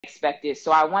expected.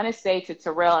 So I want to say to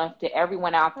Terrell and to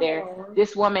everyone out there, Oh.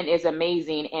 this woman is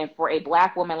amazing. And for a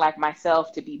Black woman like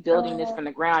myself to be building this Oh. from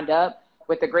the ground up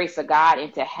with the grace of God,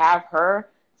 and to have her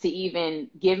to even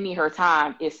give me her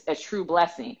time is a true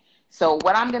blessing. So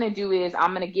what I'm going to do is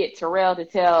I'm going to get Terrell to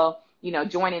tell,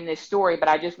 join in this story. But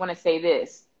I just want to say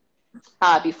this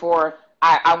before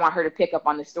I want her to pick up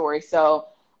on the story. So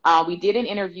we did an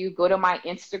interview. Go to my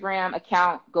Instagram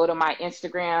account. Go to my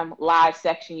Instagram live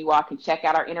section. You all can check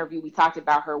out our interview. We talked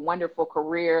about her wonderful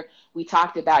career. We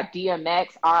talked about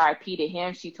DMX, RIP to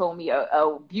him. She told me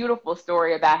a beautiful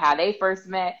story about how they first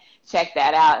met. Check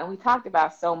that out. And we talked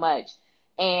about so much.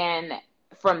 And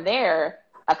from there,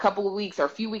 a couple of weeks or a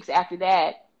few weeks after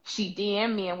that, she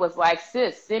DM'd me and was like,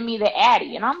 sis, send me the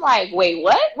Addy. And I'm like, wait,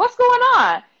 what? What's going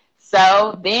on?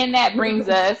 So then that brings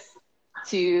us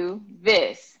to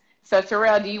this. So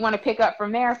Terrell, do you want to pick up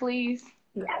from there, please?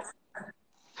 Yes.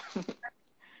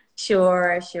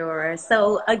 Sure, sure.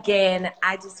 So again,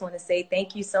 I just want to say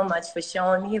thank you so much for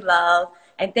showing me love.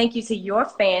 And thank you to your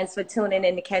fans for tuning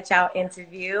in to catch our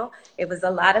interview. It was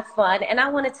a lot of fun. And I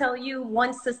want to tell you,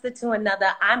 one sister to another,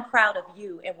 I'm proud of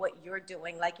you and what you're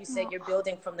doing. Like you said, you're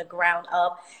building from the ground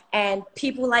up. And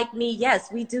people like me,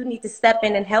 yes, we do need to step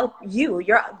in and help you.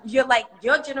 You're like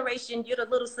your generation, you're the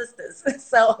little sisters.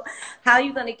 So how are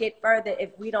you going to get further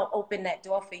if we don't open that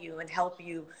door for you and help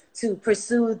you to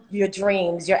pursue your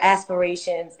dreams, your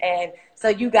aspirations? And so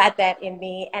you got that in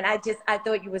me. And I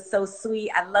thought you were so sweet.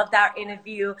 I loved our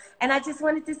interview. And I just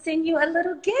wanted to send you a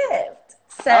little gift.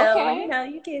 So, Okay.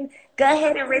 you can go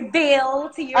ahead and reveal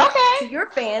to your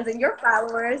fans and your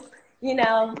followers,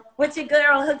 what your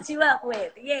girl hooked you up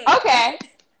with. Yeah. Okay.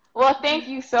 Well, thank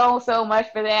you so, so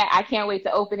much for that. I can't wait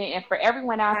to open it. And for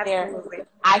everyone out Absolutely. there,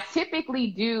 I typically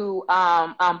do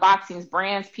unboxings,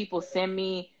 brands. People send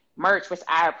me merch, which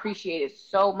I appreciate it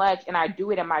so much. And I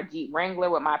do it in my Jeep Wrangler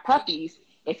with my puppies.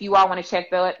 If you all want to check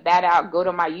that out, go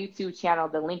to my YouTube channel.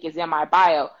 The link is in my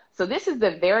bio. So this is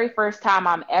the very first time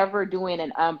I'm ever doing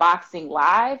an unboxing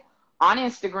live on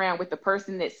Instagram with the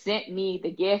person that sent me the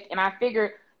gift. And I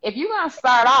figured, if you're going to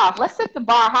start off, let's set the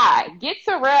bar high. Get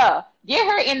Terrell. Get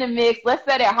her in the mix. Let's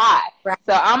set it high. Right.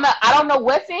 So I don't know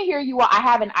what's in here. You all, I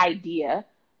have an idea,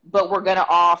 but we're going to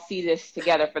all see this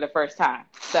together for the first time.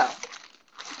 So.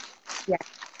 Yeah.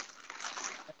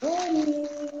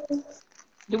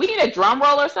 Do we need a drum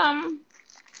roll or something?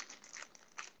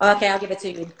 Okay, I'll give it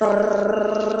to you. I'm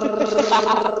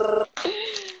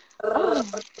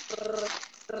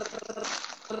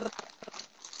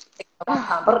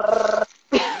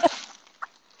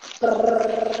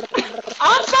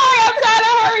sorry, I'm trying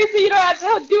to hurry so you don't have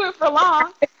to do it for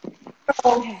long.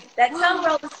 That tongue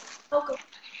roll is vocal.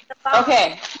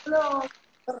 Okay.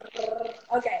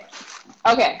 Okay.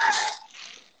 Okay.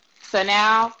 So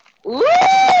now, ooh!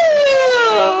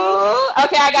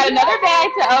 Okay, I got another bag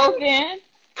to open.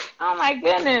 Oh my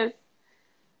goodness.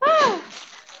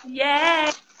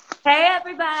 Yay. Hey,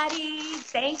 everybody.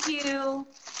 Thank you.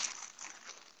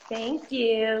 Thank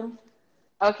you.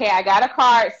 Okay, I got a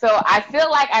card. So I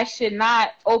feel like I should not,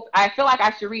 I feel like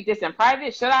I should read this in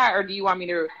private. Should I, or do you want me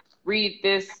to read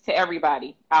this to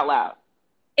everybody out loud?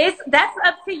 That's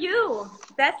up to you.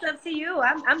 That's up to you.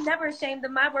 I'm never ashamed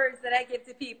of my words that I give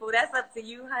to people. That's up to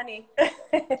you, honey.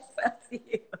 It's up to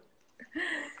you.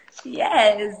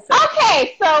 Yes.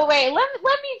 Okay, so wait, let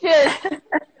me just,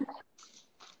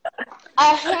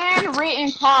 a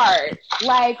handwritten card.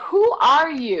 Like, who are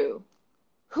you?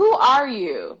 Who are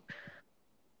you?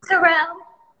 Terrell.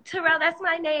 Terrell, that's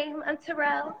my name. I'm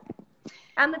Terrell.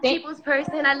 I'm a people's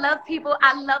person. I love people.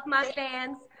 I love my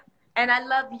fans. And I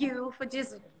love you for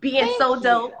just being so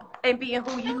dope and being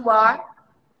who you are.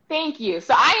 Thank you.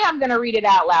 So I am going to read it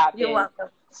out loud. You're welcome.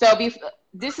 So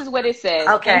this is what it says.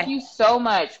 Okay. Thank you so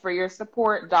much for your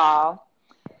support, doll.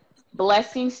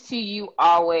 Blessings to you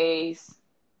always.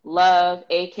 Love,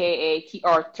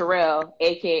 or Terrell,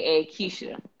 a.k.a.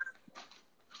 Keisha.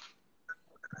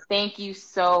 Thank you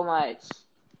so much.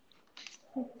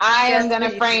 I am going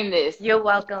to frame this. You're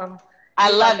welcome. I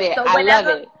love it. So I love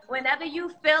it. Whenever you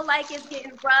feel like it's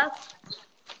getting rough,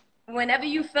 whenever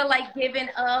you feel like giving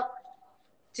up,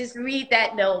 just read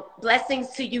that note. Blessings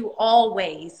to you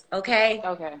always, okay?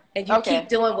 Okay. And you keep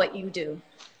doing what you do.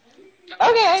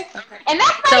 Okay. And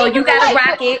that's so you gotta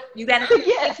rock it. You gotta take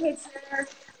yes. a picture.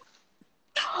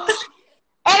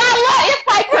 And I love it's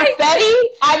like confetti.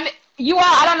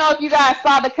 I don't know if you guys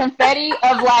saw the confetti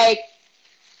of like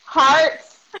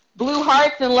hearts, blue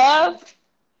hearts and love.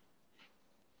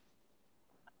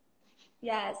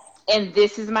 Yes. And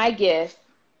this is my gift.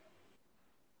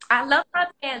 I love my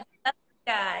fans. I love you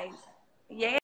guys. Yeah.